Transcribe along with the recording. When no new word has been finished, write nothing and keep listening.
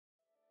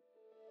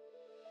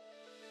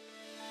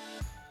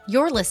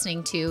You're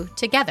listening to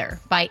Together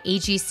by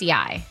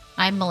AGCI.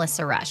 I'm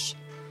Melissa Rush.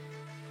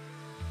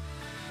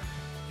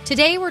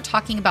 Today we're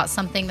talking about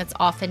something that's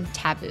often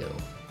taboo.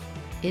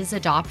 Is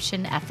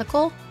adoption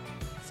ethical?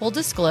 Full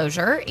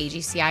disclosure,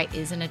 AGCI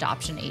is an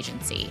adoption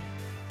agency.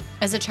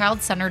 As a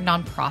child-centered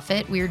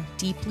nonprofit, we are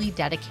deeply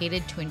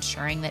dedicated to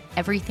ensuring that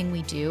everything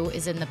we do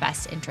is in the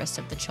best interest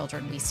of the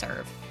children we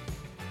serve,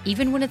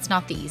 even when it's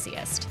not the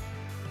easiest.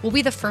 We'll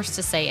be the first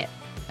to say it.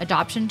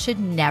 Adoption should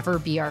never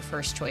be our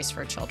first choice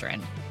for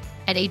children.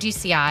 At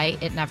AGCI,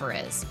 it never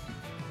is.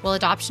 While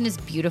adoption is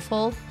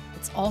beautiful,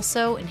 it's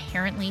also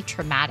inherently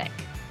traumatic.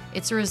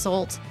 It's a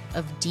result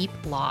of deep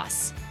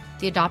loss.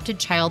 The adopted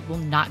child will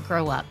not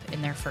grow up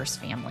in their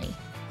first family.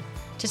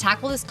 To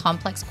tackle this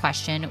complex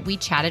question, we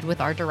chatted with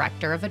our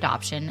director of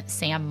adoption,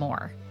 Sam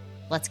Moore.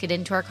 Let's get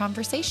into our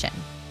conversation.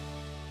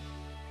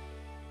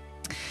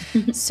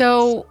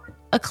 So,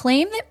 a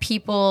claim that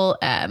people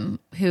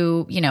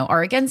who,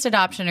 are against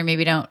adoption or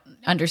maybe don't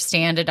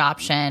understand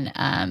adoption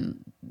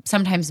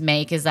sometimes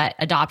make is that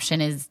adoption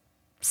is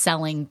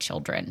selling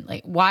children.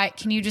 Like, why?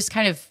 Can you just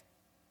kind of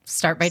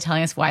start by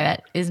telling us why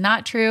that is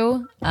not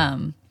true?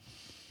 I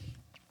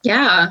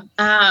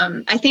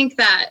think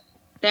that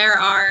there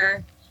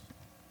are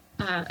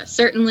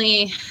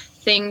certainly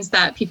things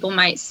that people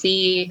might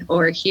see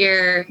or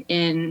hear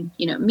in,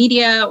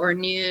 media or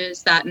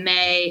news that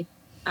may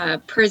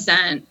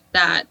present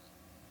that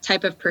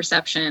type of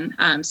perception.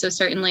 So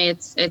certainly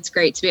it's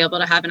great to be able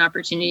to have an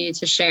opportunity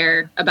to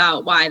share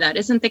about why that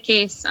isn't the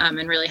case and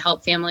really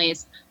help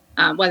families,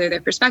 whether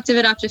they're prospective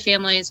adoptive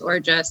families or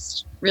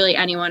just really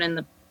anyone in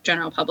the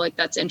general public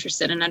that's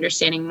interested in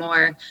understanding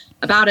more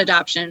about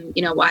adoption,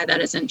 why that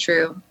isn't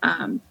true.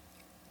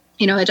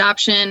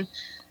 Adoption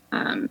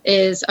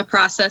is a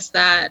process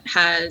that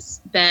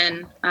has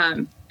been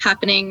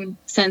happening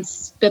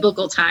since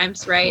biblical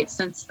times, right?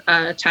 Since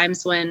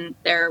times when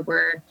there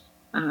were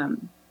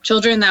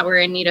children that were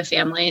in need of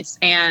families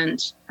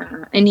and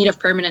in need of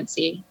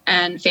permanency,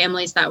 and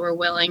families that were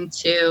willing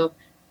to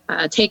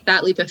take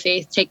that leap of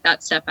faith, take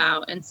that step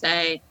out and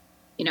say,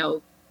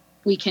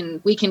 we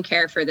can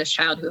care for this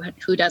child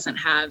who doesn't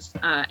have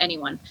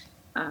anyone.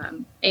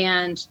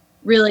 And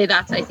really,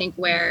 that's, I think,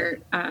 where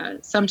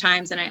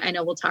sometimes, and I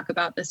know we'll talk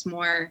about this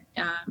more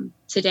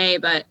today,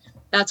 but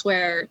that's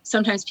where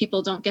sometimes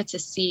people don't get to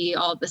see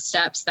all the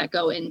steps that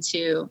go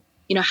into,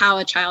 how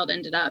a child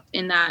ended up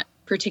in that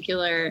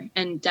particular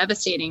and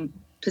devastating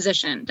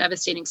situation.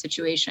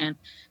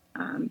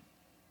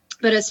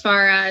 But as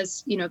far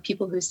as,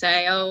 people who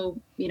say,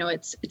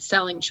 it's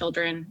selling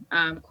children,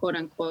 quote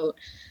unquote,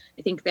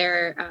 I think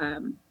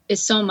there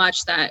is so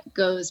much that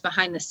goes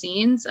behind the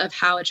scenes of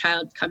how a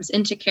child comes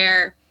into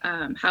care,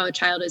 how a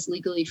child is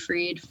legally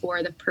freed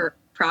for the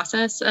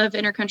process of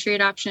intercountry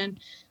adoption,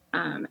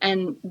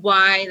 and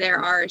why there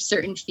are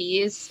certain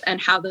fees and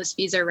how those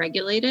fees are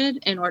regulated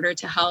in order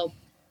to help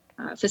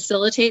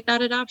facilitate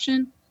that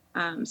adoption.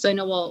 So I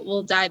know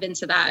we'll dive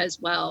into that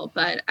as well,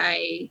 but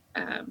I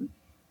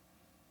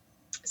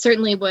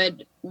certainly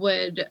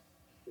would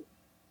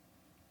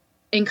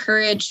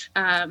encourage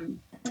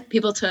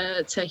people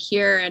to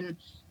hear and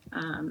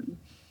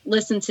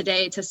listen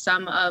today to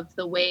some of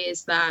the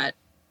ways that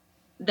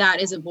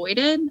is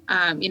avoided.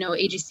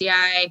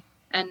 AGCI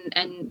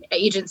and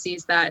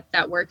agencies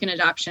that work in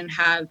adoption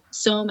have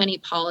so many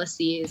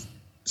policies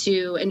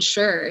to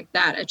ensure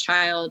that a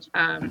child,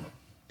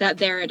 that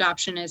their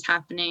adoption is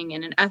happening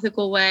in an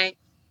ethical way,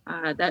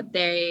 that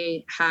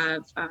they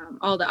have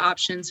all the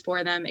options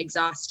for them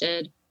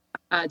exhausted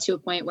to a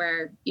point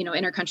where,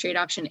 intercountry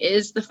adoption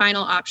is the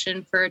final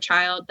option for a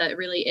child that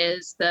really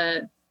is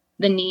the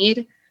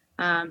need.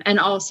 And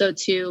also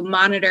to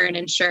monitor and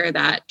ensure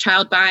that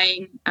child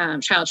buying,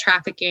 child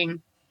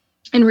trafficking,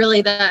 and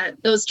really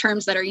those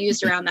terms that are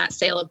used around that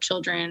sale of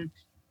children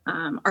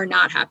are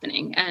not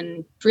happening,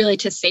 and really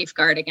to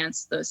safeguard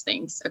against those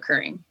things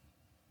occurring.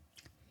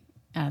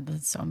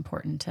 That's so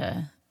important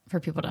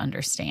for people to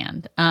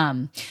understand.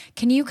 Can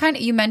you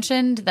you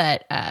mentioned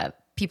that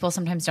people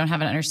sometimes don't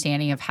have an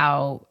understanding of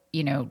how,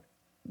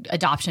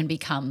 adoption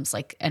becomes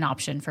like an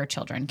option for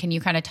children. Can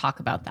you kind of talk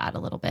about that a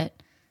little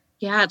bit?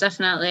 Yeah,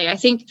 definitely. I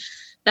think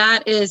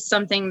that is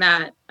something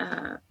that,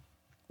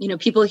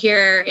 people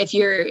hear. If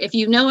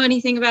you know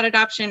anything about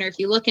adoption, or if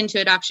you look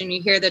into adoption,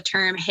 you hear the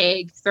term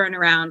Hague thrown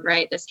around,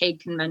 right? This Hague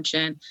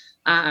Convention,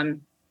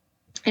 and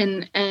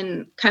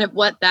kind of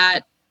what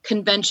that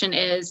convention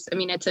is. I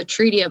mean, it's a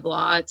treaty of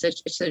law.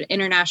 It's an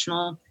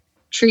international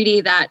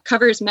treaty that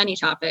covers many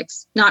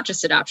topics, not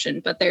just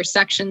adoption, but there's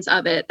sections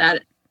of it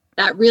that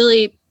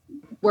really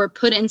were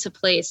put into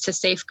place to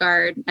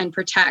safeguard and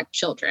protect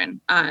children.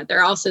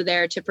 They're also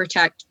there to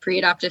protect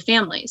pre-adoptive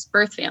families,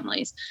 birth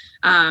families.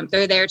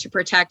 They're there to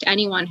protect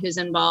anyone who's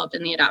involved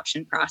in the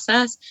adoption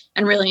process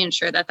and really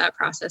ensure that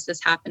process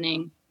is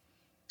happening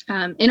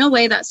in a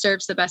way that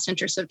serves the best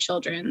interests of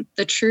children.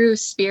 The true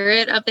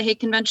spirit of the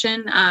Hague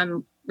Convention,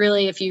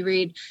 really, if you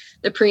read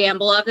the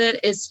preamble of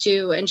it, is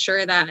to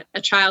ensure that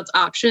a child's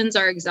options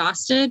are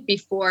exhausted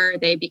before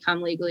they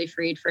become legally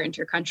freed for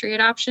intercountry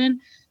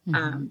adoption.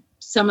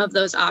 Some of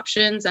those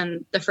options,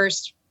 and the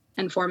first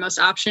and foremost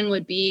option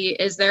would be,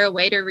 is there a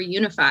way to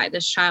reunify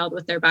this child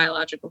with their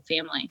biological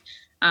family?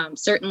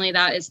 Certainly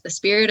that is the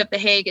spirit of The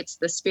Hague. It's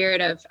the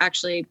spirit of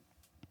actually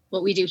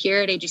what we do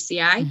here at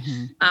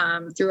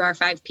AGCI through our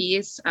 5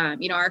 Ps.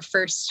 Our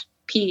first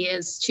P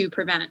is to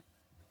prevent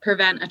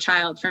a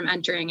child from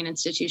entering an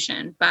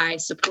institution by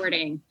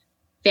supporting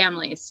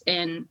families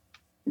in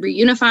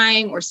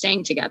reunifying or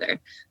staying together.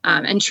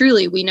 And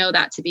truly, we know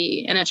that to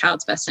be in a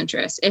child's best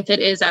interest. If it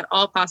is at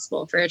all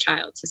possible for a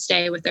child to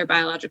stay with their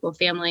biological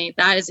family,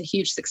 that is a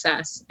huge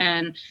success.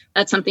 And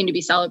that's something to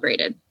be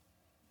celebrated.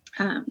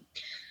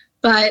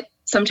 But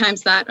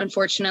sometimes that,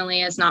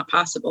 unfortunately, is not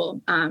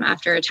possible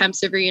after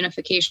attempts of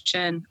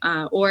reunification,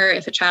 or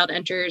if a child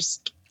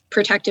enters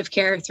protective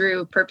care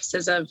through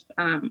purposes of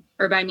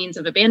or by means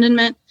of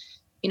abandonment,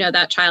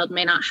 that child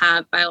may not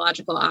have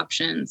biological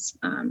options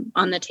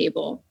on the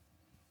table.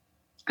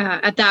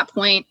 At that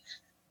point,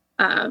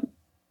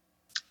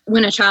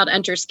 when a child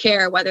enters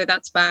care, whether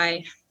that's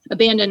by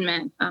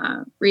abandonment,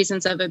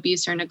 reasons of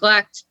abuse or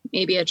neglect,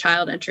 maybe a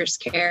child enters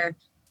care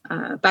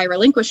by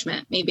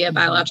relinquishment, maybe a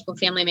biological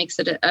family makes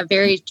it a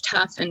very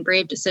tough and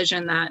brave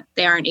decision that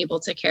they aren't able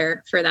to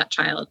care for that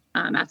child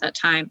at that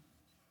time.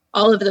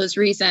 All of those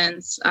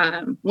reasons,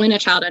 when a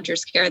child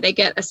enters care, they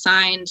get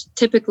assigned,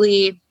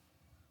 typically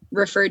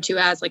referred to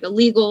as like a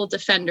legal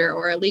defender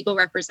or a legal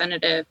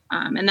representative.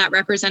 And that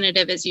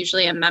representative is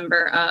usually a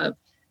member of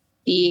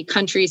the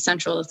country's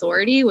central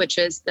authority, which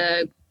is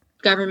the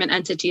government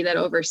entity that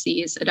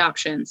oversees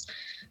adoptions.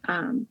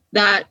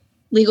 That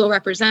legal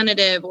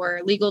representative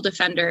or legal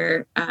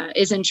defender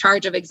is in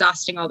charge of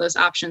exhausting all those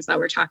options that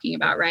we're talking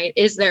about, right?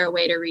 Is there a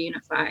way to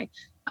reunify?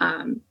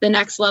 The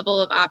next level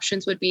of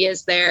options would be,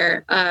 is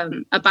there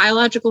a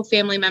biological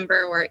family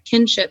member or a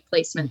kinship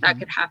placement that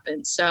could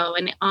happen? So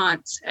an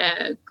aunt,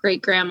 a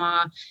great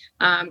grandma,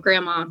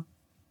 grandma,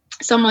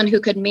 someone who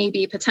could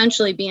maybe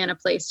potentially be in a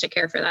place to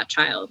care for that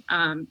child,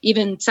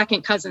 even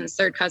second cousins,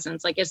 third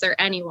cousins, like, is there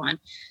anyone?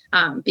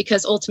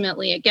 Because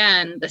ultimately,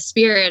 again, the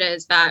spirit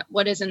is that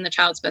what is in the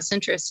child's best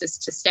interest is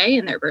to stay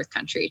in their birth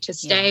country, to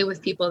stay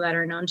with people that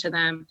are known to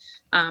them,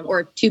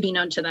 or to be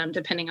known to them,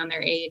 depending on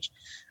their age.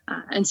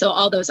 And so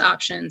all those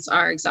options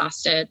are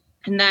exhausted.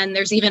 And then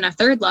there's even a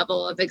third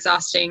level of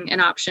exhausting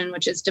an option,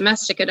 which is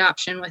domestic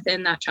adoption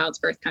within that child's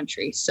birth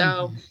country.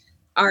 So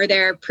are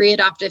there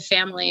pre-adoptive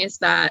families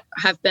that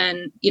have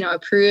been,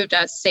 approved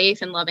as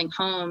safe and loving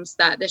homes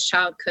that this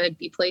child could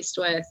be placed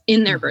with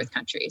in their birth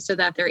country so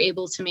that they're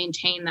able to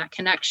maintain that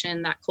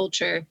connection, that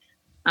culture,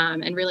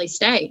 and really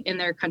stay in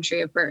their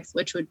country of birth,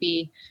 which would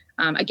be,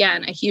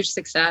 again, a huge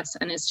success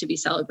and is to be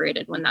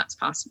celebrated when that's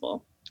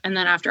possible. And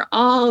then after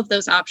all of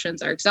those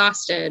options are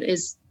exhausted,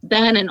 is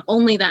then and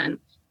only then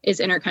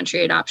is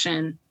intercountry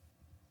adoption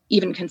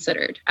even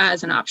considered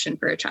as an option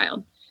for a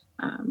child.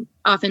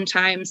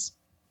 Oftentimes,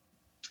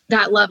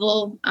 that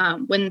level,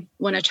 when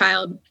a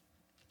child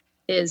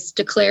is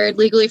declared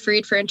legally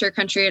freed for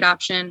intercountry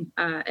adoption,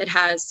 it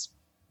has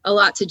a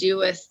lot to do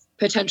with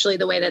potentially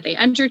the way that they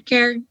entered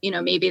care.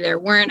 Maybe there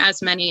weren't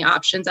as many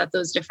options at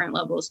those different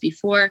levels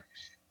before.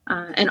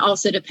 And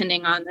also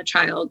depending on the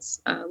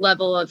child's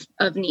level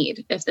of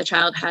need. If the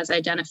child has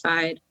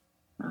identified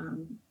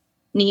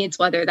needs,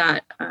 whether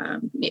that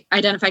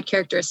identified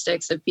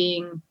characteristics of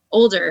being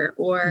older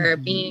or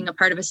being a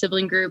part of a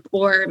sibling group,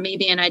 or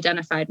maybe an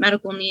identified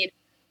medical need.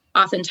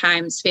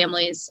 Oftentimes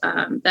families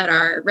that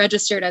are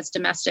registered as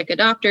domestic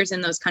adopters in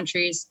those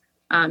countries,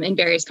 in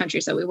various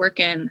countries that we work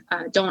in,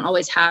 don't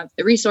always have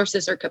the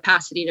resources or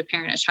capacity to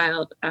parent a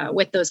child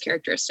with those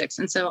characteristics.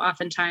 And so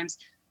oftentimes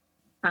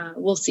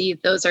we'll see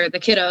those are the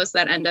kiddos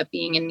that end up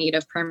being in need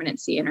of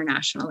permanency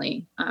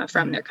internationally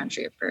from their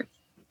country of birth.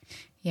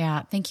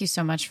 Yeah. Thank you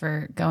so much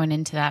for going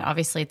into that.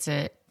 Obviously, it's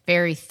a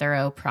very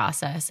thorough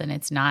process and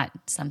it's not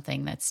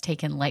something that's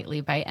taken lightly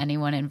by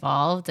anyone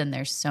involved. And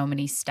there's so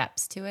many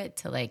steps to it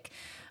to like,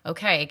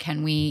 okay,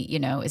 can we,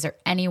 is there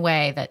any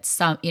way that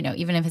some,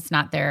 even if it's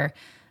not their,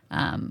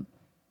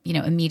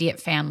 immediate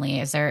family,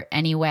 is there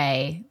any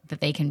way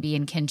that they can be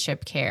in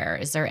kinship care?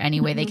 Is there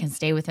any way they can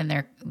stay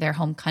within their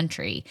home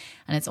country?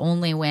 And it's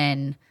only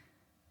when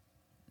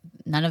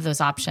none of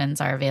those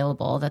options are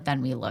available that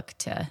then we look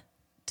to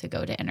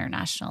go to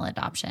international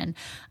adoption.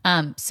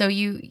 So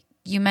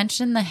you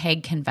mentioned the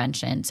Hague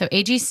Convention. So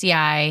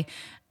AGCI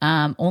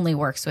only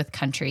works with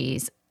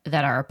countries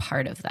that are a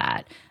part of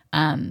that.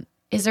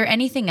 Is there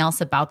anything else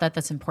about that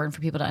that's important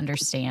for people to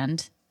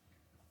understand?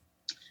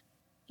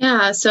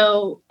 Yeah,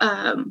 so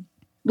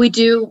we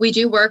do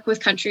work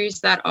with countries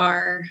that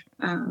are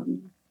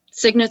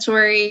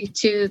signatory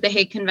to the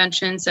Hague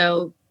Convention.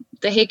 So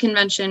the Hague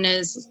Convention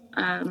is,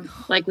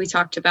 like we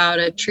talked about,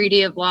 a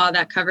treaty of law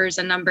that covers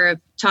a number of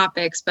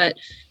topics, but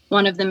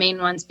one of the main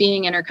ones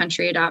being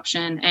intercountry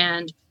adoption.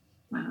 And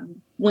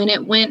when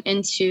it went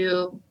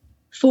into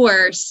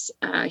force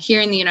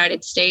here in the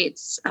United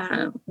States,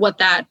 what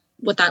that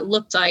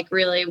looked like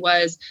really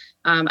was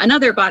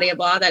another body of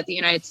law that the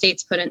United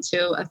States put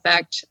into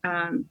effect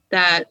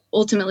that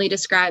ultimately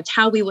described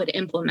how we would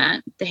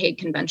implement the Hague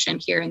Convention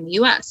here in the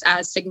U.S.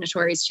 as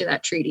signatories to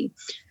that treaty.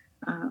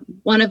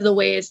 One of the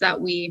ways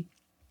that we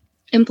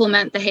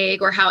implement the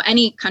Hague, or how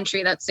any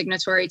country that's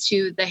signatory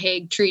to the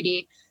Hague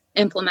Treaty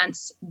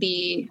implements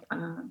the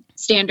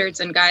standards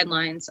and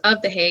guidelines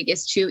of the Hague,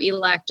 is to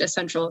elect a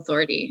central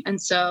authority.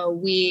 And so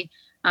we,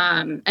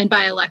 and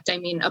by elect, I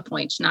mean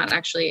appoint, not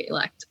actually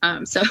elect.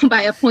 So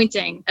by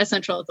appointing a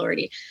central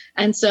authority.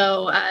 And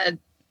so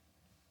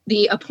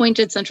the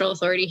appointed central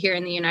authority here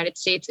in the United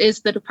States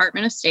is the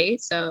Department of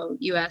State, so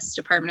U.S.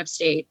 Department of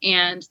State.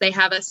 And they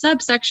have a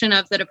subsection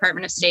of the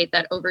Department of State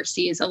that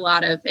oversees a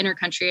lot of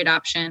intercountry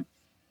adoption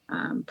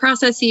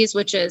processes,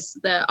 which is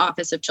the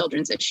Office of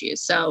Children's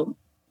Issues. So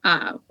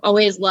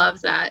always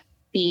love that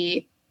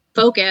the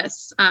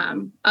focus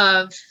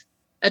of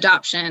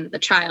adoption, the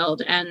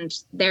child, and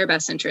their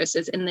best interest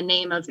is in the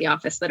name of the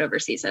office that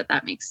oversees it.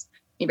 That makes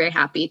me very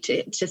happy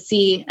to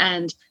see.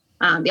 And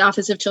the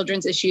Office of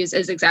Children's Issues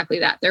is exactly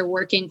that. They're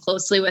working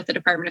closely with the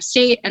Department of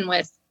State and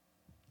with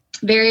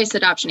various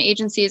adoption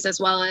agencies, as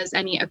well as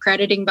any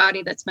accrediting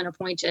body that's been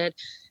appointed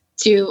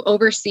to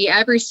oversee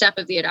every step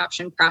of the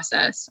adoption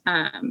process.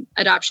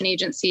 Adoption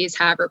agencies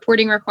have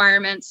reporting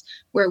requirements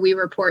where we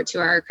report to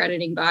our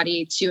accrediting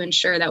body to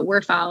ensure that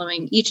we're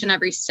following each and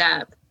every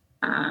step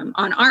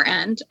on our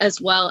end, as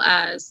well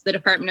as the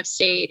Department of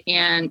State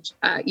and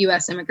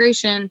U.S.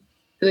 Immigration,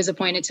 who is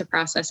appointed to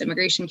process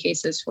immigration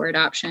cases for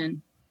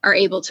adoption, are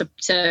able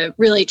to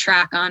really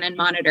track on and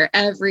monitor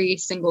every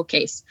single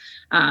case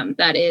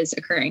that is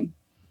occurring.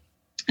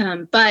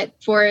 But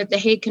for the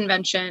Hague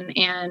Convention,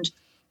 and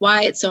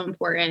why it's so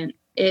important,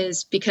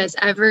 is because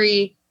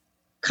every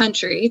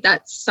country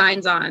that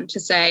signs on to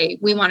say,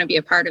 we want to be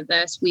a part of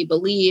this, we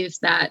believe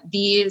that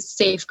these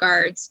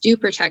safeguards do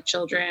protect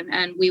children,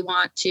 and we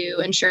want to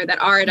ensure that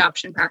our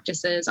adoption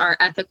practices are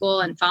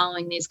ethical and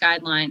following these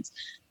guidelines,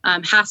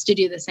 has to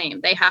do the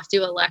same. They have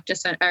to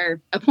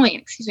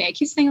appoint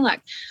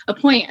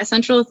a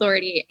central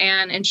authority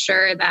and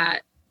ensure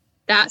that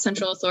that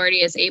central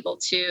authority is able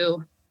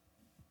to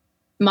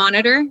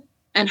monitor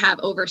and have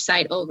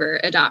oversight over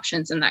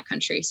adoptions in that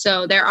country.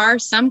 So there are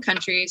some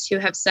countries who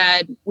have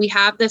said, we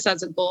have this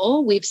as a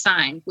goal, we've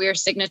signed, we are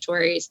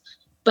signatories,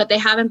 but they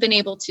haven't been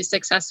able to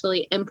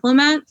successfully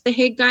implement the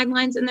Hague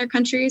guidelines in their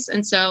countries.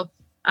 And so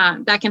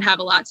that can have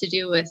a lot to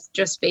do with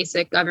just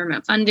basic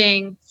government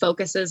funding,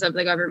 focuses of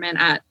the government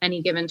at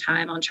any given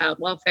time on child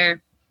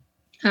welfare.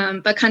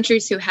 But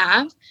countries who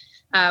have,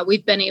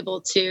 we've been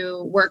able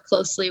to work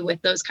closely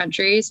with those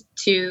countries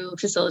to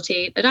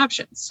facilitate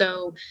adoption.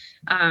 So,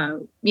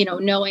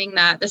 knowing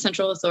that the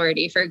central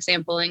authority, for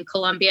example, in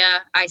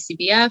Colombia,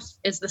 ICBF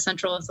is the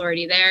central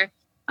authority there,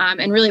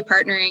 and really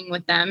partnering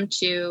with them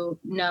to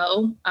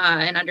know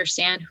and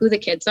understand who the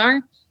kids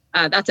are.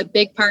 That's a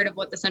big part of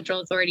what the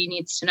central authority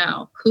needs to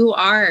know. Who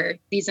are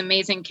these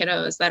amazing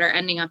kiddos that are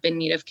ending up in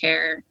need of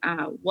care?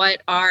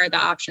 What are the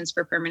options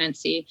for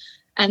permanency?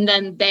 And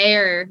then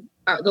they're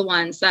the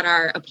ones that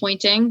are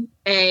appointing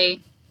a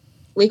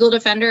legal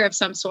defender of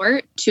some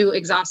sort to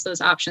exhaust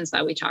those options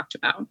that we talked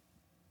about.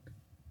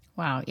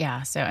 Wow.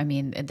 Yeah. So, I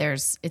mean,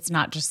 it's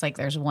not just like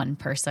there's one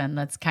person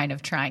that's kind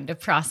of trying to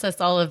process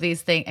all of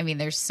these things. I mean,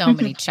 there's so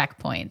many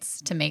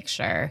checkpoints to make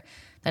sure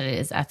that it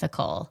is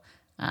ethical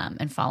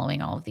and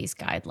following all of these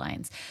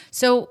guidelines.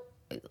 So,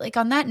 like,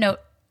 on that note,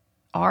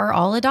 are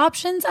all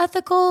adoptions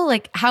ethical?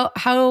 Like, how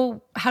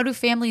do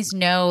families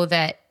know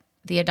that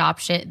the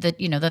adoption, that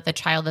the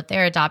child that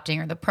they're adopting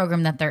or the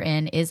program that they're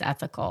in is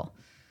ethical?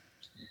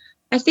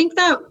 I think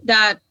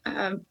that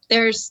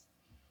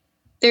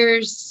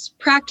there's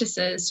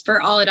practices for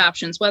all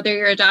adoptions, whether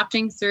you're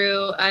adopting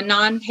through a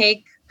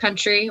non-Hague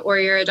country or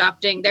you're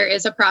adopting, there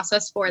is a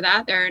process for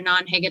that. There are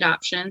non-Hague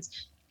adoptions,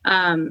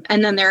 and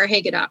then there are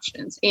Hague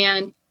adoptions.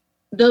 And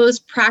those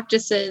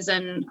practices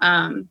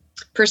and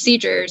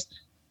procedures,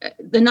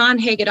 the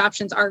non-Hague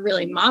adoptions are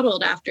really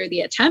modeled after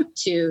the attempt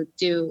to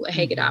do a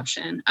Hague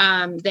adoption.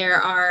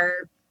 There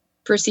are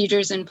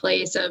procedures in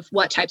place of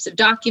what types of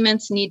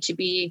documents need to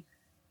be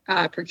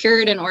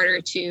procured in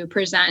order to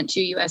present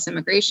to U.S.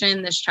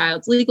 immigration this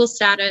child's legal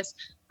status.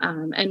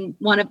 And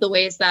one of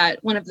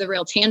the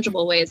real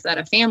tangible ways that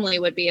a family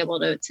would be able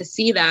to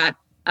see that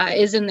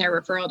is in their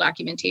referral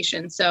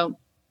documentation. So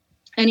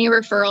any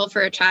referral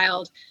for a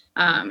child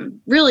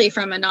really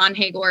from a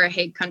non-Hague or a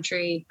Hague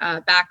country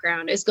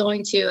background is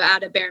going to,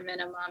 at a bare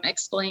minimum,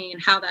 explain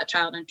how that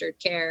child entered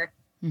care.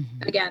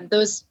 Mm-hmm. Again,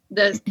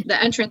 the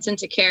entrance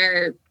into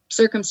care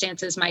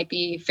circumstances might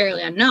be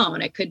fairly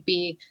unknown. It could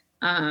be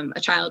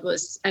a child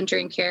was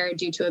entering care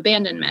due to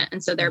abandonment,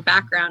 and so their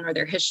background or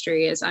their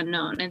history is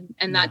unknown,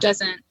 and that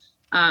doesn't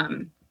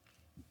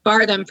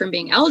bar them from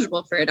being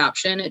eligible for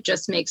adoption. It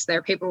just makes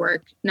their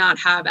paperwork not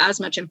have as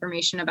much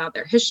information about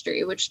their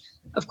history, which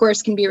of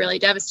course can be really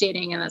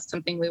devastating. And that's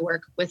something we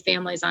work with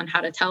families on, how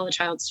to tell a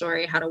child's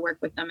story, how to work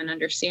with them in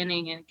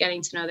understanding and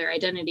getting to know their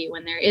identity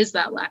when there is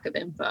that lack of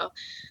info.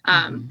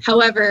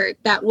 However,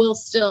 that will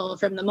still,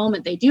 from the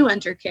moment they do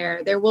enter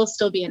care, there will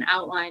still be an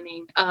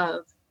outlining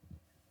of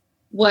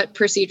what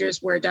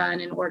procedures were done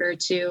in order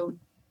to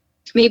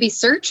maybe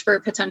search for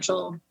a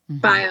potential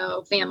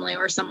bio family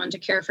or someone to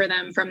care for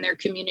them from their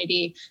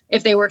community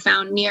if they were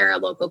found near a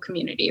local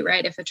community,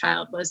 right? If a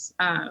child was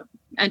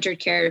entered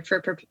care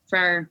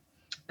for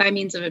by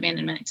means of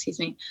abandonment, excuse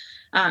me.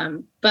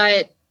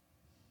 But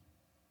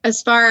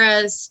as far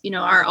as,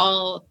 are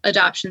all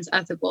adoptions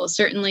ethical?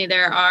 Certainly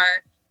there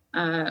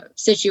are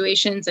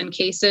situations and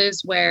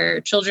cases where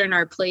children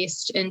are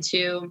placed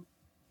into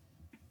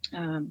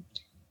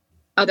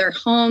other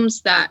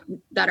homes that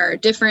are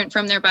different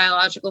from their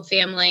biological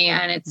family,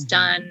 and it's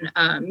done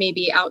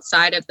maybe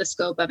outside of the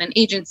scope of an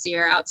agency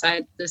or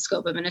outside the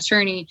scope of an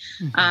attorney.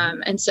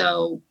 And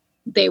so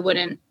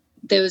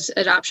those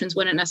adoptions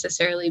wouldn't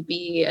necessarily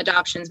be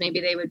adoptions. Maybe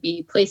they would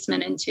be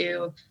placement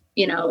into,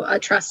 a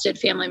trusted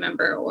family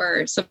member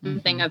or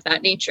something of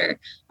that nature.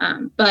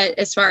 But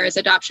as far as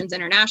adoptions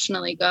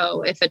internationally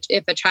go, if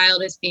a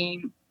child is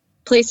being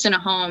placed in a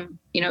home,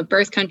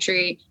 birth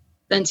country,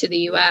 then to the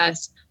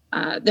U.S.,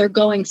 they're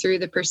going through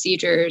the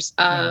procedures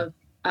of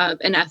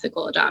an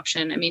ethical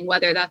adoption. I mean,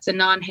 whether that's a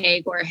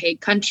non-Hague or a Hague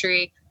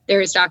country,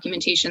 there is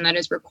documentation that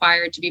is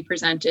required to be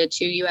presented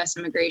to U.S.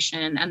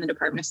 Immigration and the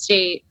Department of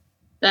State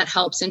that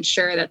helps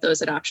ensure that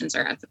those adoptions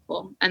are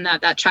ethical and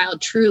that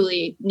child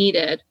truly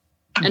needed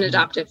an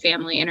adoptive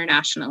family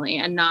internationally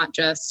and not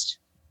just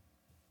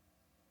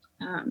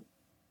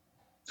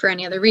for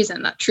any other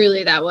reason, that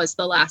truly that was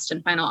the last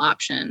and final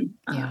option,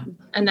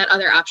 and that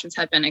other options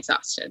had been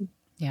exhausted.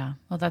 Yeah.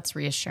 Well, that's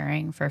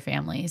reassuring for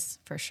families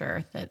for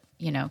sure that,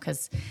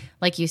 because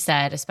like you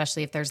said,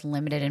 especially if there's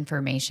limited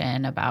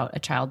information about a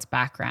child's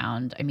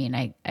background, I mean,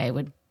 I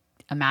would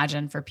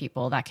imagine for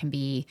people that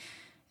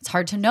it's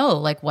hard to know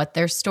like what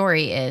their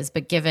story is,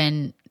 but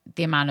given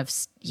the amount of,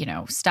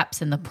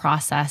 steps in the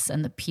process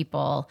and the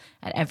people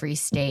at every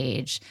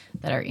stage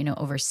that are,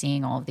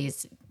 overseeing all of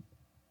these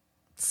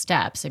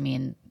steps, I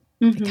mean,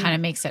 it kind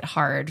of makes it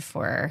hard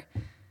for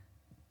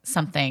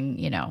something,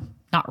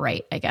 not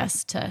right, I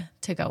guess, to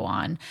go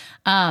on.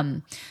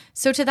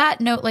 So to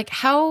that note, like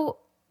how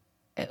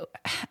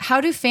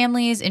do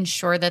families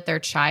ensure that the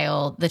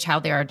child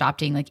they are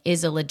adopting, like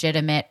is a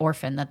legitimate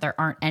orphan, that there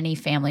aren't any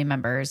family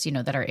members,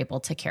 that are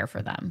able to care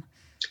for them?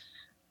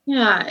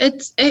 Yeah,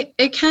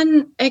 it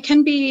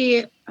can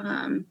be,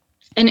 and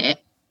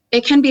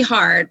it can be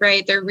hard,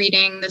 right? They're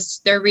reading the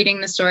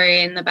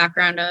story in the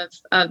background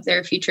of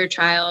their future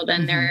child,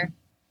 and they're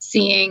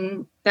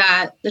seeing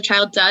that the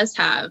child does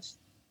have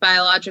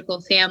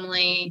biological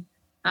family,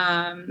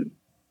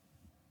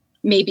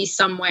 maybe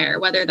somewhere,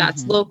 whether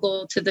that's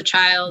local to the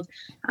child.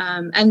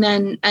 And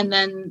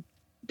then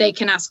they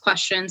can ask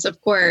questions,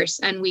 of course,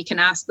 and we can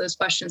ask those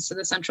questions to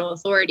the central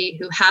authority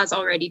who has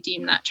already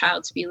deemed that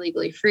child to be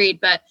legally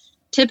freed. But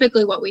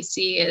typically what we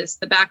see is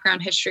the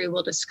background history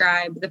will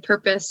describe the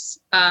purpose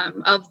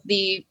of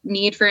the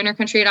need for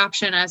intercountry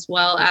adoption, as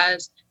well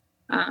as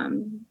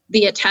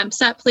the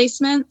attempts at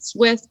placements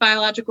with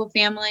biological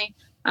family.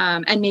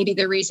 And maybe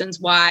the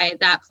reasons why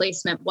that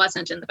placement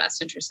wasn't in the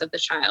best interest of the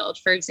child.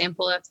 For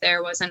example, if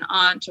there was an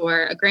aunt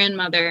or a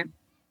grandmother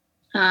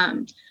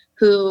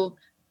who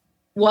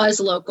was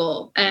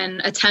local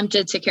and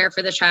attempted to care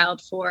for the child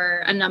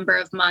for a number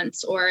of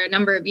months or a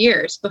number of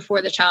years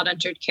before the child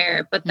entered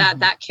care, but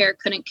that care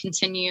couldn't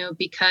continue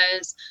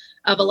because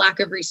of a lack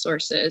of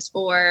resources,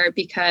 or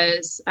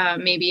because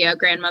maybe a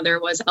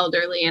grandmother was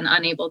elderly and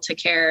unable to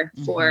care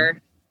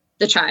for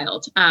the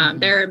child.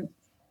 There are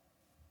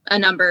a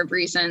number of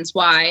reasons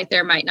why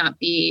there might not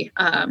be,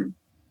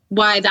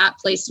 why that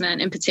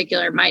placement in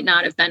particular might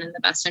not have been in the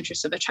best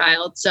interest of a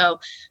child. So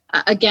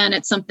again,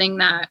 it's something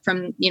that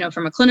from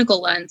a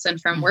clinical lens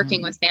and from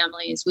working with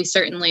families, we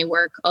certainly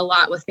work a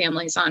lot with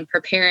families on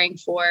preparing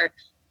for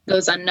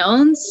those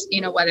unknowns,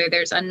 whether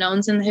there's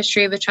unknowns in the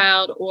history of a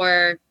child,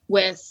 or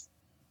with,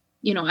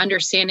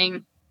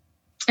 understanding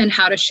and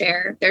how to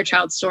share their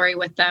child's story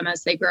with them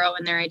as they grow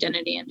in their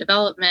identity and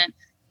development,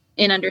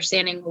 in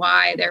understanding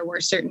why there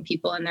were certain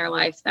people in their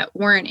life that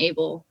weren't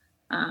able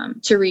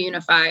to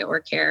reunify or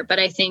care. But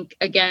I think,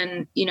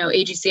 again,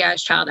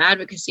 AGCI's child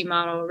advocacy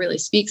model really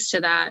speaks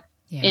to that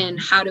in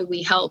how do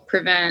we help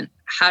prevent,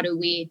 how do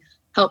we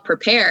help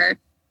prepare,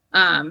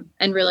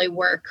 and really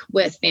work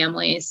with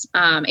families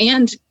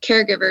and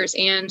caregivers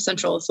and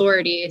central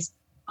authorities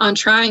on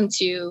trying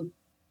to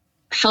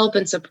help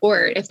and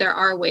support if there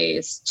are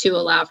ways to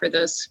allow for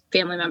those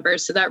family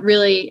members, so that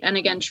really, and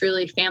again,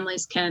 truly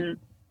families can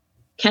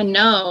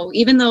know,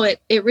 even though it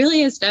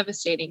really is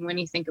devastating when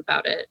you think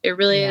about it. It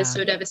really is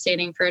so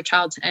devastating for a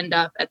child to end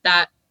up at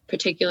that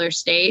particular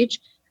stage.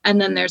 And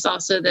then there's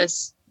also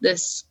this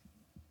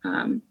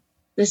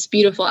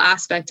beautiful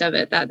aspect of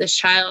it, that this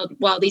child,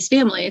 while these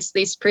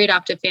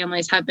pre-adoptive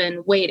families have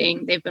been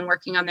waiting, they've been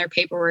working on their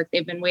paperwork,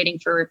 they've been waiting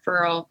for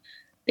referral,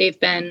 they've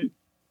been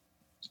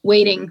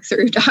waiting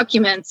through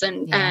documents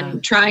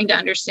and trying to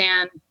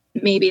understand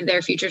maybe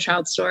their future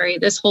child's story.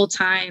 This whole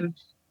time,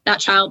 that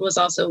child was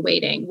also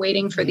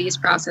waiting for these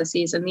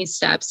processes and these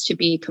steps to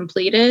be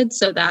completed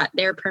so that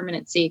their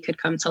permanency could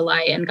come to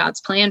light and God's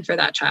plan for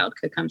that child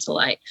could come to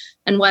light.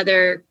 And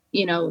whether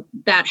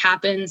that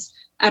happens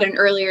at an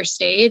earlier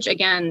stage,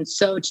 again,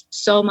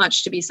 so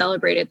much to be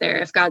celebrated there.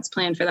 If God's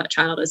plan for that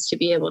child is to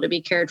be able to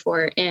be cared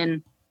for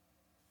in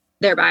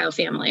their bio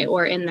family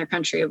or in their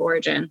country of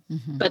origin.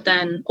 Mm-hmm. But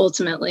then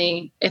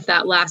ultimately, if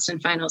that last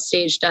and final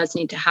stage does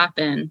need to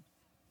happen,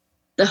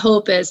 the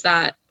hope is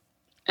that,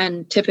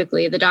 and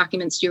typically the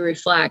documents do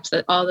reflect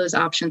that all those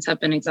options have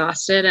been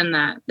exhausted and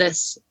that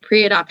this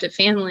pre-adoptive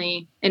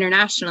family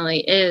internationally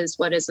is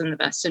what is in the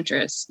best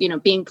interest,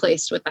 being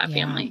placed with that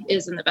family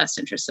is in the best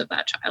interest of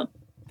that child.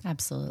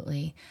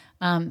 Absolutely.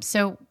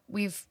 So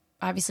we've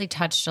obviously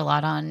touched a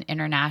lot on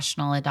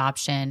international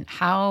adoption.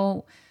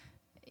 How,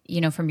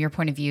 from your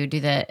point of view, do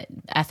the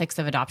ethics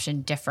of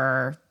adoption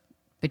differ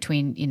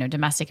between,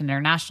 domestic and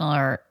international,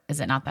 or is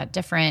it not that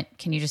different?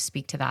 Can you just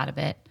speak to that a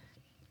bit?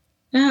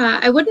 Yeah,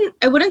 I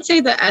wouldn't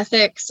say the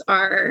ethics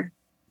are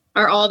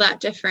all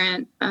that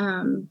different.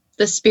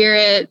 The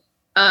spirit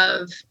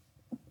of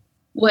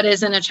what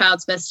is in a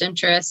child's best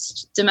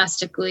interest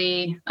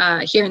domestically,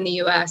 here in the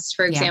U.S.,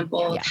 for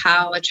example,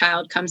 how a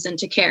child comes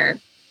into care.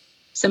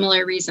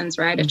 Similar reasons,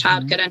 right? Mm-hmm. A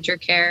child could enter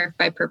care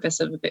by purpose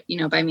of,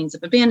 by means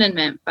of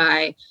abandonment,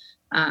 by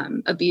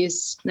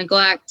abuse,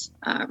 neglect,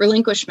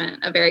 relinquishment,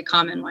 a very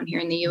common one here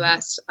in the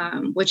U.S.,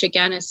 which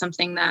again is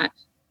something that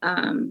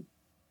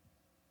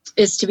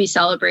is to be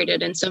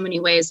celebrated in so many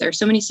ways. There are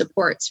so many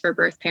supports for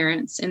birth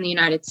parents in the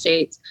United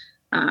States,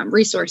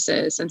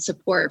 resources and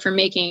support for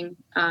making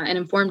an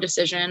informed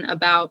decision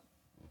about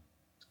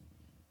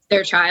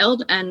their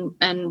child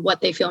and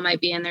what they feel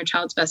might be in their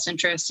child's best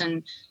interest.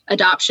 And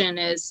adoption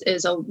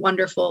is a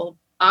wonderful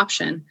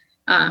option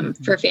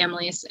for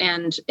families.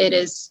 And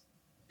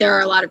there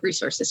are a lot of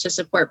resources to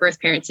support birth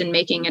parents in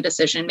making a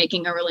decision,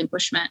 making a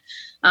relinquishment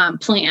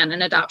plan,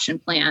 an adoption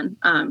plan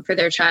for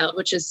their child,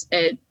 which is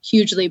a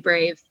hugely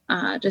brave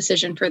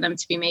decision for them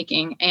to be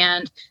making.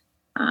 And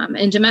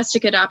in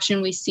domestic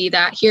adoption, we see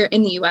that here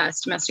in the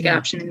U.S., domestic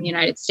adoption in the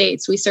United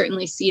States, we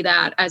certainly see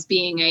that as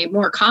being a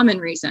more common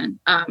reason.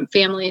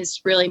 Families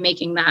really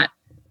making that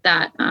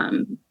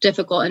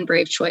difficult and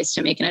brave choice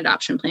to make an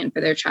adoption plan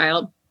for their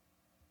child.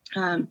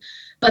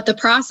 But the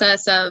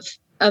process of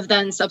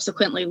then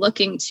subsequently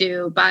looking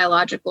to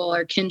biological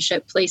or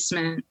kinship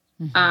placement,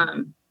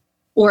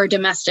 or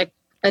domestic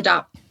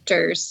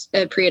adopters,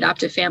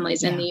 pre-adoptive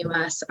families in the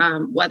U.S.,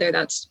 whether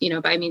that's,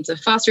 by means of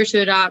foster to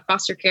adopt,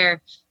 foster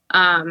care,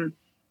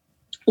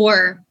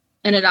 or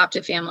an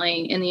adoptive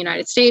family in the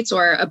United States,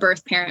 or a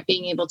birth parent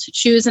being able to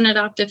choose an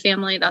adoptive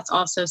family. That's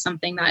also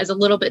something that is a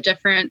little bit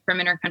different from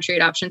intercountry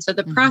adoption. So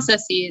the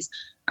processes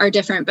are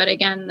different, but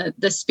again,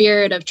 the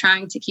spirit of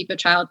trying to keep a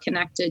child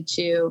connected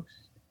to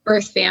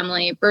birth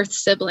family, birth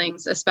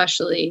siblings,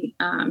 especially,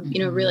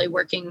 really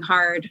working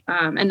hard.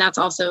 And that's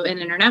also in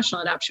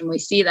international adoption. We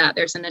see that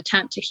there's an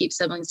attempt to keep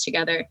siblings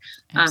together.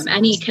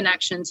 Any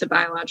connection to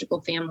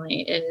biological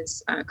family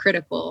is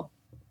critical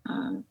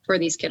for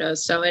these kiddos.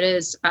 So it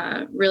is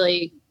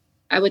really,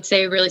 I would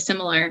say, really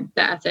similar,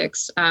 the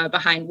ethics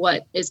behind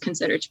what is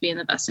considered to be in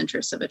the best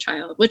interest of a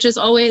child, which is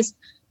always,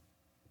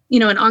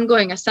 an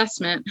ongoing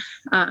assessment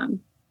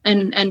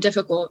and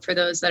difficult for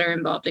those that are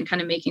involved in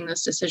kind of making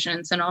those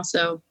decisions. And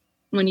also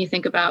when you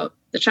think about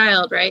the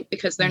child, right,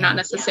 because they're not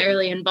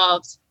necessarily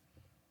involved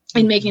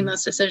in making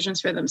those decisions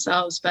for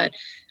themselves. But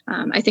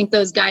I think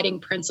those guiding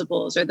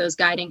principles or those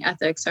guiding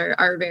ethics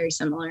are very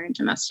similar in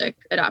domestic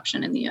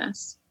adoption in the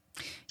U.S.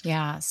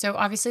 Yeah. So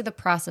obviously the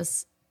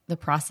processes,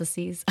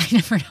 I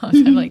never know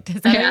if I'm like,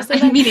 does that ever say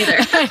that? Me neither.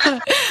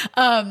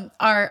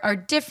 Are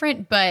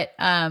different, but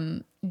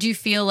do you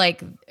feel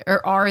like,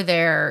 or are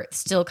there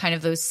still kind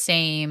of those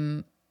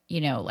same,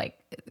 like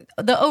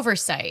the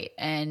oversight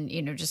and,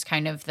 just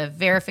kind of the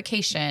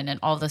verification and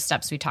all the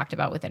steps we talked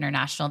about with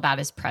international that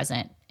is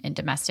present in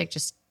domestic,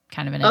 just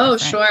kind of in a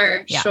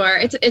sure.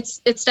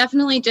 It's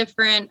definitely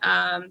different.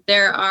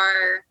 There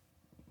are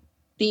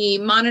the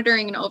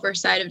monitoring and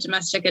oversight of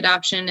domestic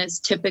adoption is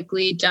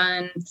typically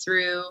done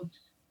through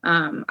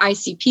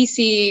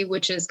ICPC,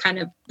 which is kind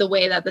of the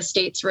way that the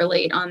states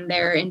relate on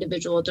their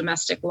individual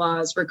domestic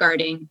laws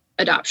regarding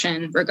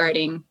adoption,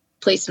 regarding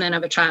placement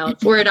of a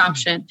child for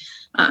adoption.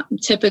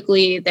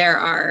 Typically, there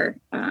are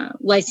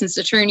licensed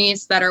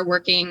attorneys that are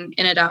working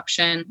in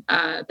adoption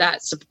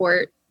that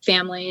support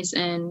families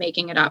in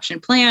making adoption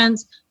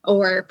plans,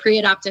 or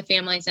pre-adoptive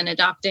families in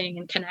adopting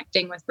and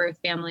connecting with birth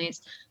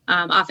families.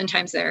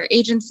 Oftentimes there are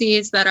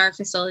agencies that are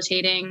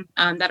facilitating,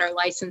 that are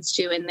licensed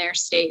to in their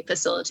state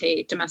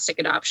facilitate domestic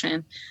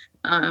adoption.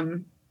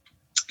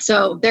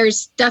 So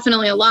there's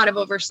definitely a lot of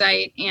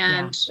oversight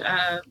and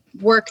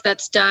work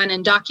that's done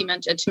and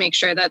documented to make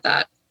sure that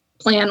that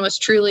plan was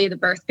truly the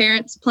birth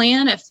parent's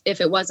plan, if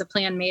it was a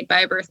plan made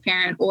by a birth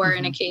parent, or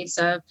in a case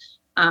of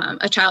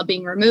a child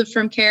being removed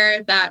from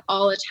care, that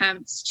all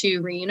attempts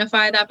to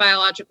reunify that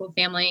biological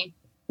family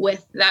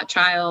with that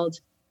child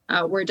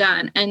were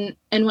done. And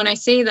when I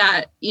say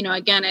that,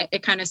 again,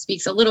 it kind of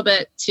speaks a little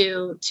bit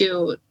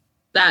to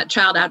that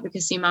child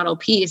advocacy model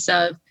piece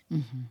of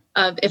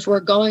if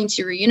we're going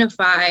to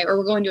reunify, or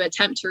we're going to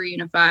attempt to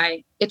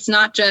reunify, it's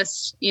not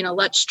just,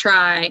 let's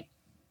try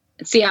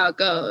and see how it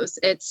goes.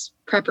 It's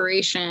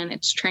preparation,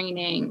 it's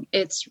training,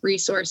 it's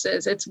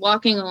resources, it's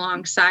walking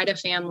alongside a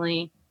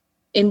family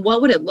in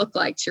what would it look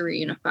like to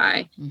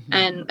reunify,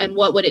 and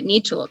what would it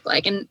need to look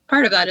like. And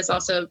part of that is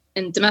also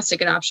in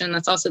domestic adoption,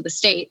 that's also the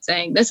state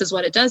saying this is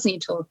what it does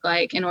need to look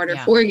like in order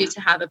for you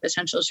to have a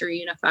potential to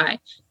reunify.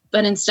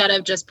 But instead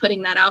of just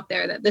putting that out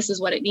there, that this is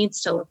what it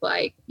needs to look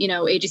like,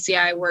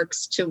 AGCI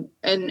works to,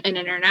 in an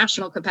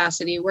international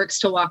capacity, works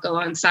to walk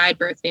alongside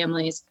birth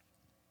families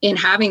in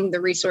having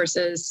the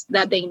resources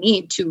that they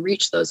need to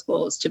reach those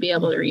goals to be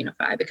able to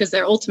reunify, because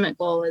their ultimate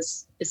goal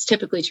is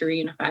typically to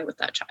reunify with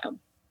that child.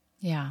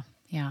 Yeah.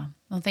 Yeah.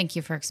 Well, thank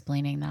you for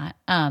explaining that.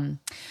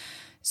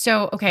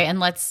 So, okay.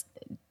 And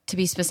to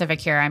be specific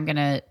here, I'm going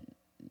to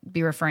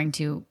be referring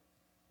to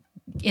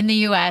in the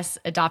U.S.,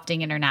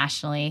 adopting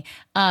internationally.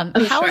 How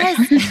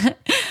has,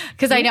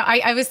 because I know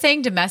I was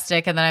saying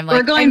domestic, and then I'm like,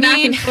 we're going back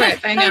and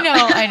forth.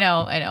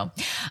 I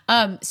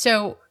know.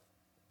 So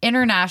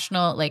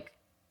international, like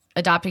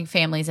adopting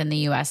families in the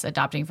U.S.,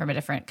 adopting from a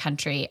different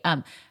country.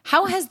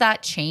 How has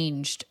that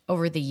changed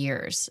over the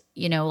years?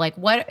 Like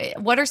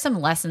what are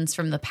some lessons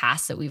from the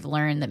past that we've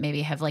learned that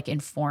maybe have like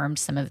informed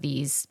some of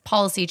these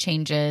policy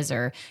changes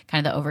or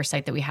kind of the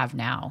oversight that we have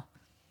now?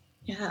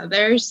 Yeah,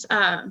 there's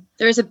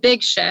a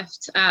big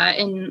shift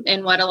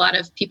in what a lot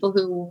of people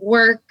who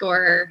work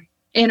or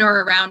in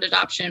or around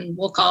adoption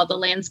will call the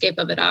landscape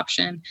of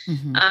adoption.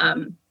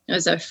 It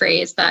was a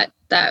phrase that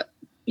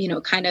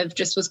kind of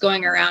just was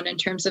going around in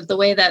terms of the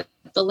way that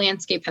the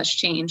landscape has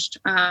changed.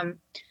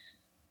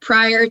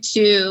 Prior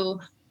to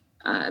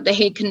the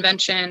Hague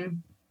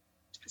Convention's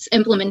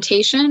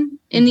implementation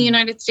in the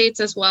United States,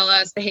 as well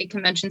as the Hague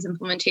Convention's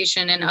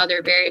implementation in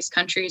other various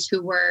countries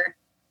who were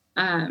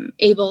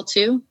able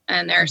to,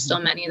 and there are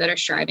still many that are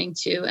striving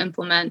to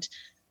implement.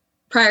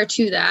 Prior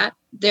to that,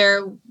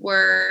 there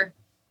were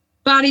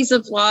bodies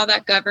of law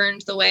that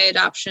governed the way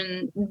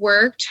adoption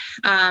worked,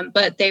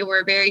 but they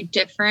were very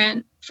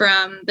different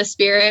from the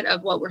spirit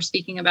of what we're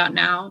speaking about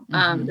now,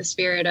 the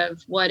spirit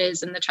of what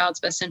is in the child's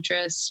best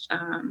interest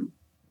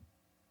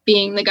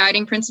being the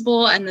guiding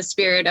principle, and the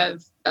spirit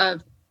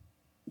of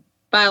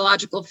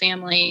biological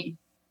family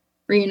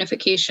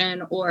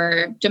reunification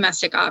or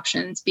domestic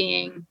options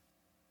being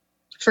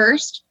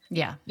first.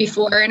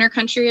 Before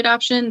intercountry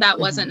adoption. That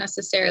wasn't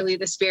necessarily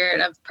the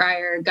spirit of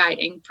prior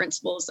guiding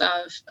principles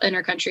of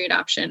intercountry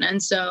adoption.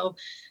 And so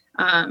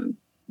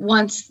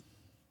once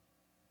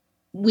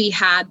we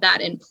had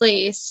that in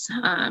place,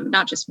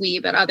 not just we,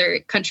 but other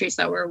countries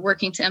that were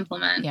working to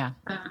implement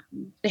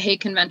the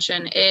Hague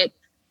Convention, it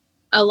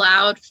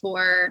allowed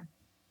for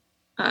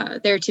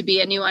there to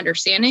be a new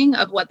understanding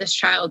of what this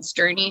child's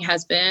journey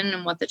has been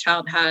and what the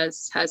child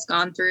has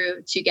gone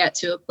through to get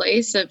to a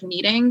place of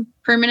needing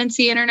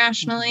permanency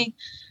internationally.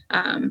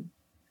 And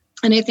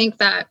I think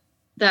that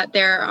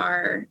there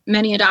are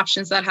many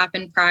adoptions that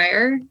happened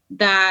prior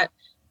that,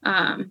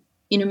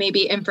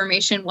 maybe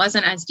information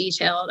wasn't as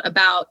detailed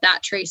about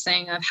that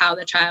tracing of how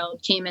the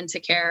child came into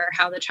care,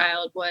 how the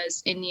child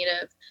was in need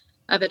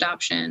of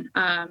adoption,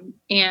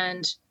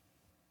 and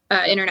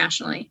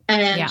internationally.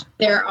 And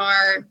there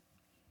are,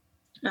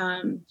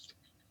 I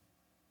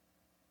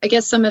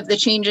guess some of the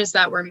changes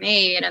that were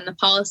made and the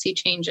policy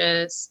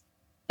changes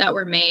that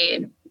were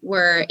made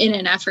were in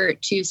an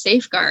effort to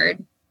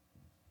safeguard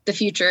the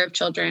future of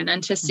children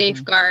and to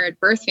safeguard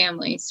birth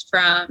families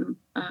from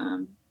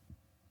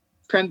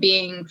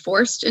being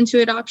forced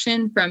into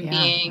adoption, from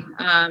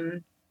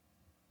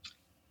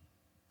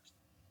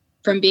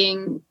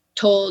being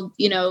told,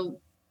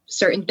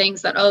 certain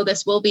things that,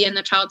 this will be in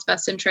the child's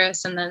best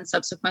interest. And then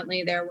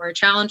subsequently there were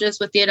challenges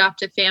with the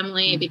adoptive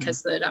family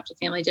because the adoptive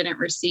family didn't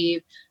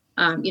receive,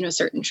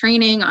 certain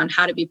training on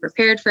how to be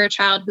prepared for a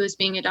child who is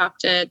being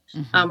adopted,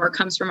 or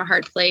comes from a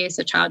hard place,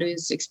 a child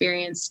who's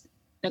experienced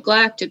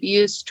neglect,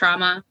 abuse,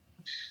 trauma,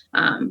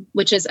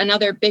 which is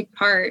another big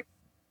part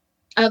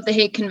of the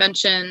Hague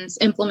Convention's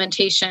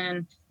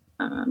implementation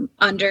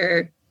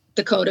under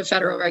the Code of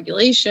Federal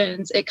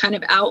Regulations. It kind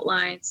of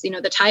outlines,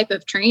 the type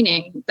of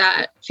training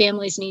that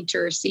families need to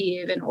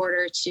receive in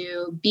order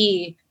to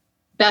be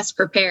best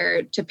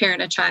prepared to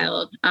parent a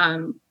child.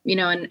 And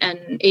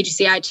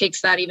AGCI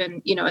takes that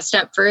even, a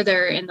step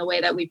further in the way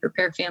that we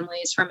prepare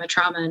families from a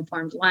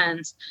trauma-informed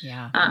lens.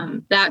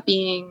 That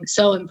being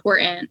so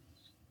important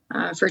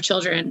for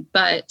children.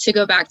 But to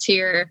go back to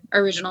your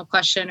original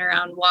question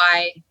around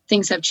why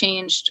things have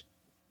changed,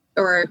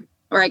 or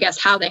I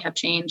guess how they have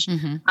changed.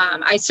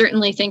 I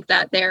certainly think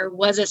that there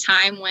was a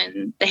time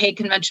when the Hague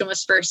Convention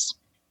was first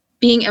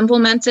being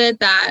implemented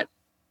that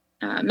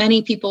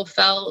many people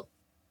felt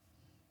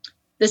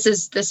this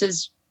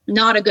is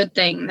not a good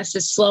thing. This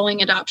is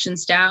slowing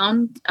adoptions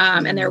down.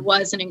 And there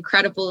was a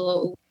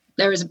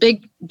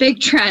big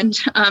trend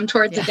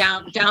towards the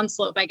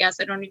downslope, I guess.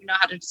 I don't even know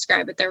how to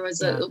describe it. There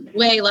was a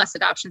way less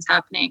adoptions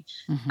happening.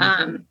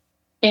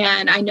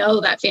 And I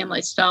know that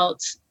families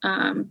felt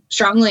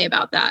strongly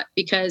about that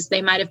because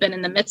they might have been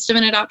in the midst of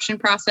an adoption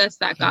process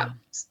that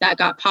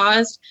got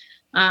paused.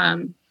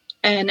 And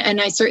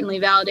I certainly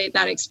validate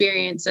that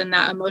experience and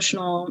that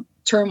emotional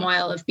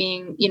turmoil of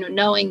being,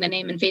 knowing the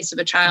name and face of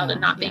a child and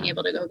not being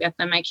able to go get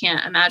them. I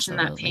can't imagine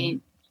that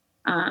pain.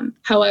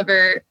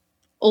 However,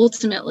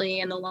 ultimately,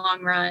 in the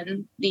long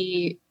run,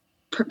 the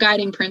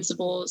guiding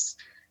principles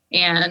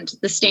and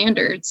the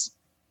standards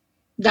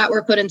that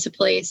were put into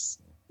place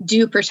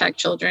do protect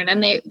children,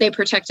 and they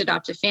protect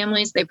adoptive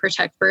families, they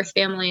protect birth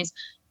families.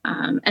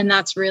 And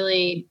that's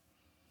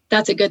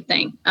a good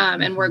thing.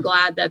 And we're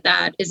glad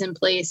that is in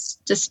place,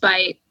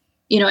 despite,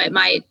 it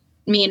might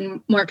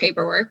mean more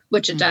paperwork,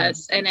 which it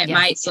does, and it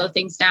might slow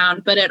things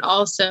down, but it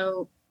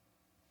also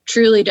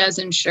truly does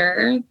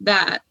ensure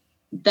that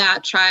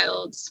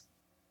child's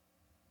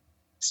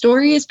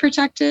story is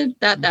protected,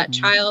 that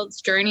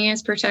child's journey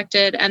is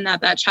protected, and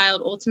that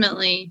child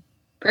ultimately,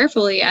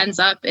 prayerfully, ends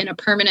up in a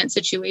permanent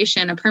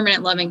situation, a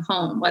permanent loving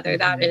home, whether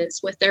that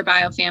is with their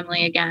bio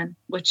family again,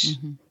 which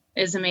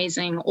is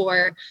amazing,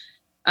 or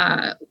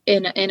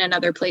in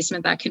another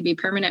placement that can be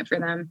permanent for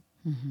them.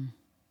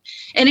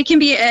 And it can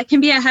be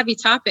a heavy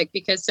topic,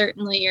 because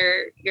certainly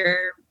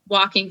you're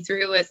walking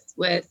through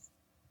with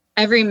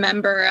every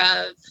member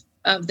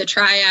of the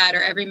triad,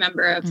 or every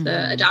member of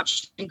the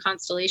adoption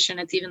constellation.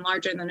 It's even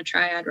larger than a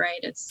triad, right?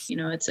 It's,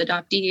 it's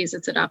adoptees,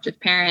 it's adoptive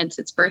parents,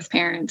 it's birth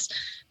parents,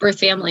 birth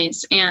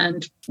families,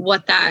 and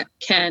what that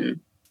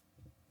can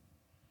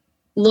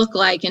look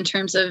like in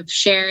terms of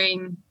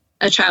sharing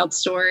a child's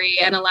story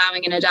and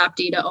allowing an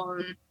adoptee to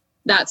own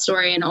that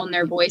story and own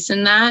their voice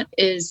in that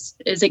is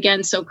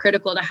again so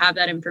critical to have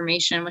that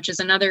information, which is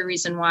another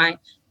reason why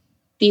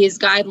these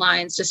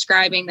guidelines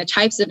describing the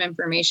types of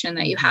information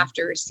that you have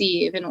to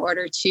receive in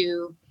order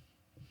to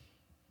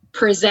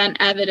present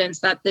evidence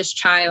that this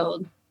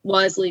child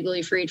was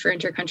legally freed for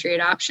intercountry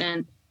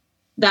adoption,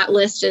 that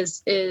list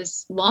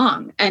is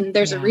long. And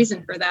there's a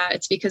reason for that.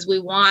 It's because we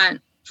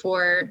want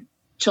for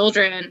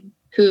children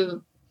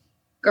who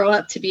grow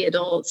up to be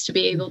adults to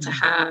be able to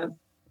have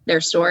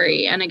their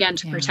story. And again,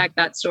 to protect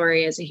that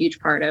story is a huge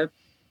part of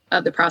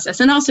the process,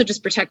 and also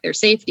just protect their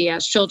safety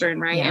as children,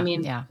 right?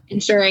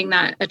 Ensuring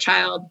that a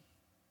child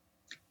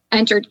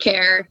entered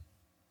care,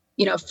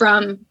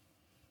 from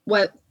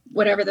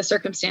whatever the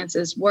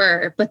circumstances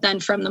were, but then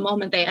from the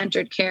moment they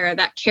entered care,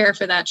 that care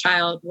for that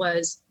child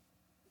was,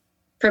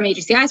 from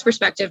AGCI's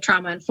perspective,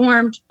 trauma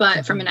informed,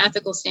 but from an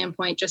ethical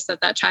standpoint, just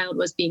that child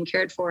was being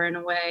cared for in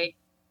a way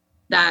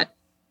that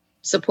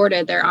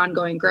supported their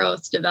ongoing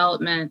growth,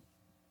 development,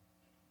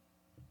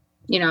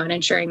 and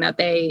ensuring that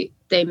they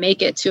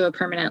make it to a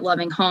permanent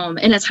loving home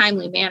in a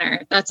timely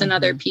manner. That's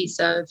another piece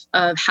of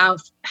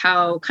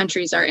how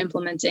countries are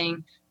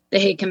implementing the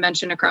Hague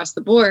Convention across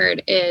the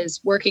board, is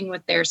working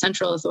with their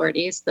central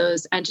authorities,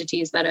 those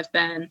entities that have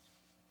been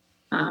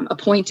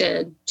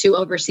appointed to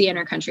oversee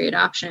intercountry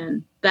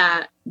adoption,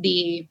 that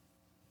the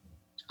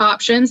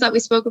options that we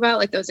spoke about,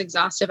 like those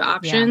exhaustive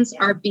options,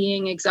 are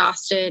being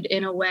exhausted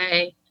in a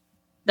way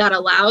that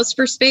allows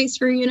for space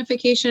for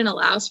reunification,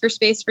 allows for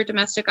space for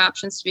domestic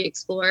options to be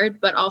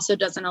explored, but also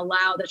doesn't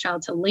allow the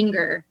child to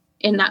linger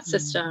in that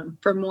system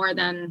for more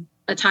than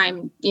a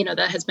time,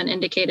 that has been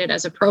indicated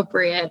as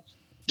appropriate,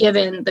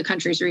 given the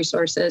country's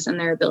resources and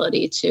their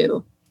ability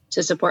to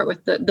support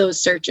with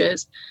those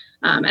searches.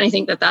 And I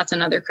think that's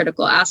another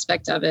critical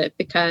aspect of it,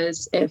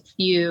 because if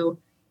you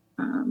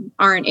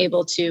aren't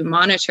able to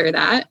monitor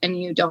that,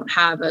 and you don't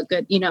have a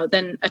good,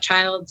 then a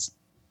child's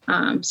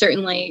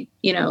certainly,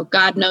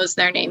 God knows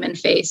their name and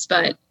face,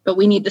 but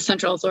we need the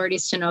central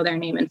authorities to know their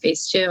name and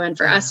face too. And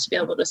for us to be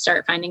able to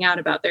start finding out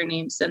about their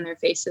names and their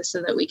faces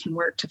so that we can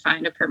work to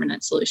find a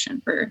permanent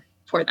solution for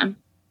them.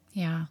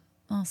 Yeah.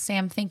 Well,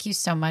 Sam, thank you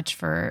so much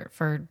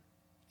for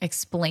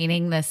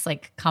explaining this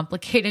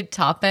complicated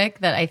topic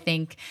that I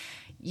think,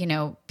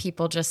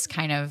 people just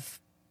kind of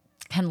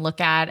can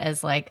look at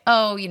as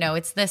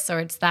it's this or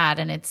it's that.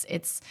 And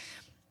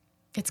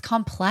it's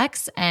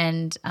complex,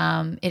 and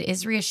it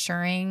is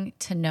reassuring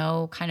to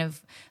know kind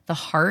of the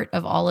heart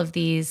of all of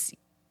these,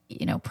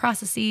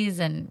 processes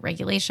and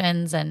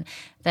regulations, and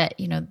that,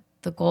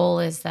 the goal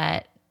is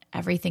that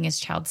everything is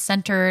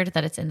child-centered,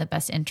 that it's in the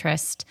best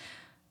interest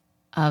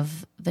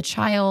of the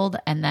child,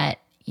 and that,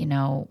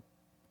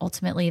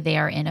 ultimately they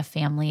are in a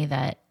family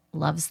that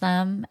loves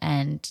them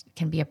and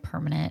can be a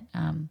permanent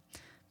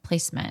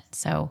placement.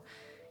 So,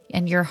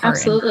 and your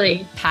heart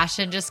and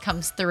passion just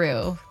comes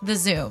through the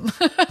Zoom.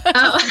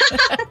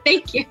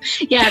 Thank you.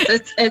 Yes,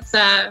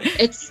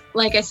 it's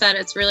like I said,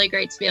 it's really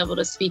great to be able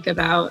to speak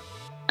about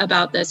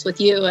this with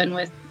you and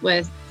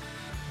with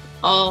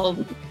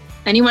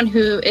anyone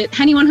who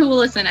will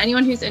listen,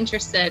 anyone who's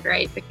interested,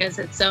 right? Because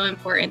it's so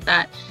important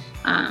that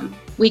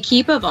we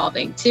keep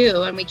evolving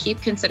too, and we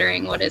keep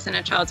considering what is in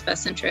a child's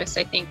best interest.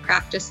 I think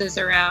practices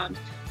around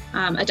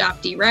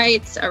adoptee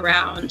rights,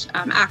 around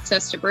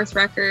access to birth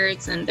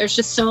records, and there's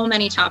just so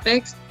many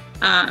topics,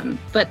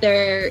 but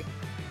there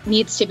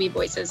needs to be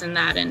voices in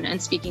that,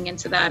 and speaking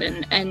into that,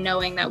 and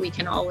knowing that we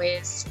can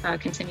always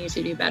continue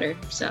to do better.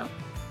 So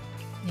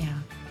yeah.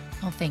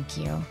 Well, thank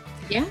you.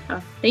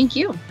 Yeah, thank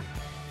you.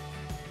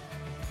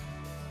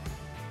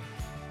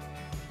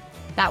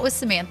 That was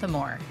Samantha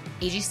Moore,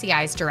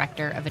 AGCI's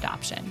Director of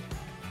Adoption.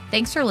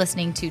 Thanks for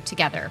listening to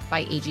Together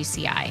by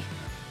AGCI.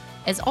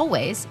 As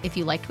always, if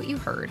you liked what you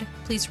heard,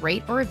 please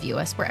rate or review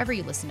us wherever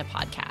you listen to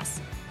podcasts.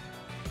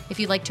 If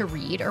you'd like to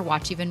read or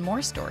watch even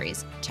more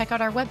stories, check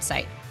out our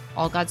website,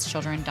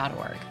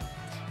 allgodschildren.org.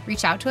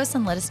 Reach out to us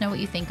and let us know what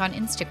you think on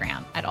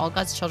Instagram at All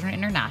God's Children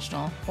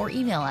International or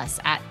email us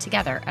at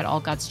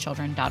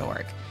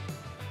together@allgodschildren.org.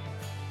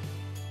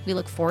 We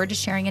look forward to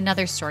sharing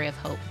another story of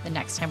hope the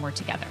next time we're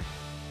together.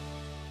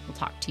 We'll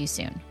talk to you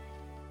soon.